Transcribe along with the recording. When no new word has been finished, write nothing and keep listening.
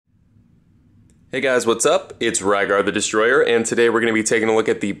Hey guys, what's up? It's Rygar the Destroyer, and today we're going to be taking a look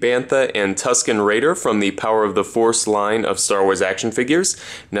at the Bantha and Tusken Raider from the Power of the Force line of Star Wars action figures.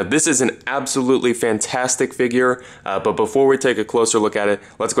 Now this is an absolutely fantastic figure, but before we take a closer look at it,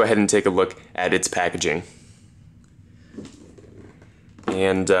 let's go ahead and take a look at its packaging.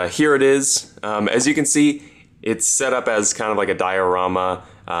 And here it is. As you can see, it's set up as kind of like a diorama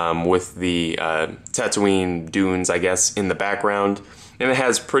with the Tatooine dunes, I guess, in the background. And it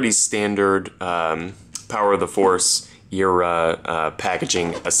has pretty standard Power of the Force era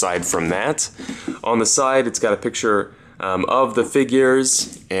packaging aside from that. On the side, it's got a picture of the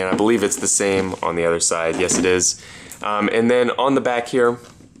figures, and I believe it's the same on the other side. Yes, it is. And then on the back here,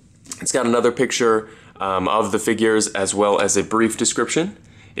 it's got another picture of the figures as well as a brief description.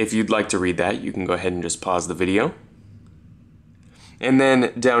 If you'd like to read that, you can go ahead and just pause the video. And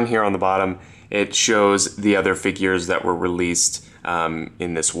then down here on the bottom, it shows the other figures that were released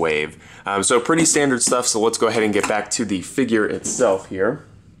in this wave. So pretty standard stuff, so let's go ahead and get back to the figure itself here.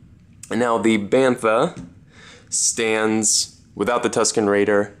 And now the Bantha stands, without the Tusken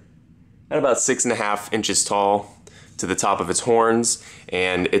Raider, at about 6.5 inches tall to the top of its horns,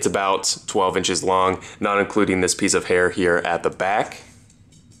 and it's about 12 inches long, not including this piece of hair here at the back.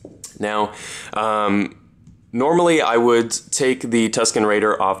 Now, normally I would take the Tusken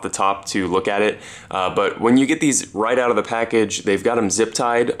Raider off the top to look at it, but when you get these right out of the package, they've got them zip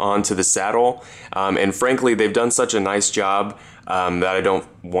tied onto the saddle, and frankly they've done such a nice job that I don't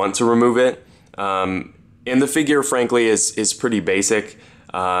want to remove it. And the figure frankly is pretty basic,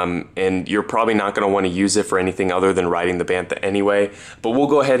 and you're probably not going to want to use it for anything other than riding the Bantha anyway, but we'll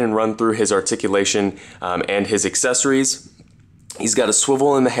go ahead and run through his articulation and his accessories. He's got a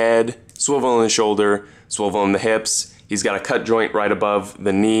swivel in the head, swivel in the shoulder, swivel in the hips. He's got a cut joint right above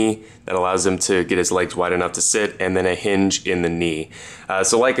the knee that allows him to get his legs wide enough to sit, and then a hinge in the knee.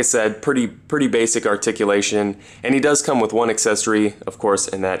 So like I said, pretty basic articulation, and he does come with one accessory, of course,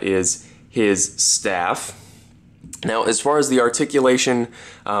 and that is his staff. Now, as far as the articulation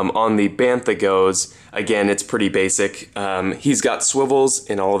on the Bantha goes, again, it's pretty basic. He's got swivels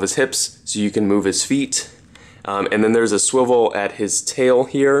in all of his hips, so you can move his feet. And then there's a swivel at his tail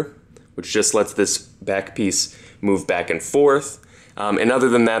here, which just lets this back piece move back and forth. And other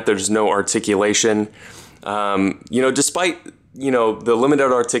than that, there's no articulation. Despite, the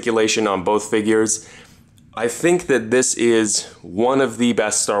limited articulation on both figures, I think that this is one of the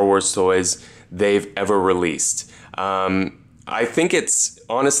best Star Wars toys they've ever released. I think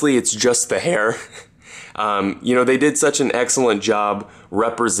honestly, it's just the hair. They did such an excellent job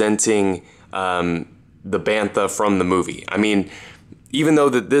representing the Bantha from the movie. I mean, even though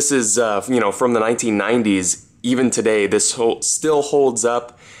that this is from the 1990s, even today this still holds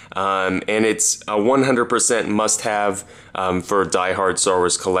up, and it's a 100% must-have for die-hard Star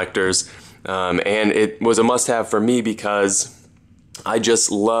Wars collectors, and it was a must-have for me because I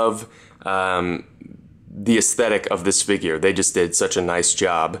just love the aesthetic of this figure. They just did such a nice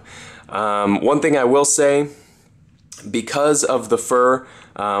job. One thing I will say, because of the fur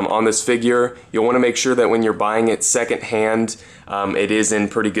on this figure, you'll want to make sure that when you're buying it secondhand, it is in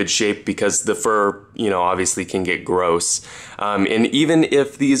pretty good shape, because the fur, obviously can get gross. And even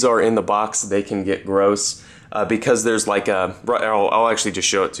if these are in the box, they can get gross because there's like I'll actually just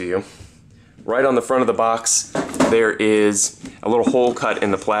show it to you. Right on the front of the box, there is a little hole cut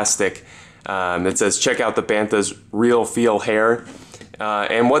in the plastic that says, "Check out the Bantha's real feel hair."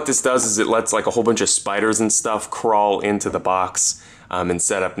 And what this does is it lets like a whole bunch of spiders and stuff crawl into the box and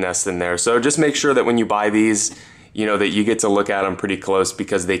set up nests in there. So just make sure that when you buy these, that you get to look at them pretty close,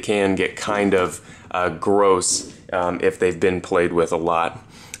 because they can get kind of gross if they've been played with a lot.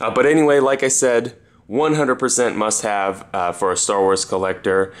 But anyway, like I said, 100% must-have for a Star Wars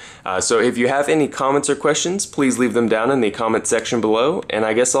collector. So if you have any comments or questions, please leave them down in the comment section below, and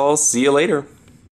I guess I'll see you later.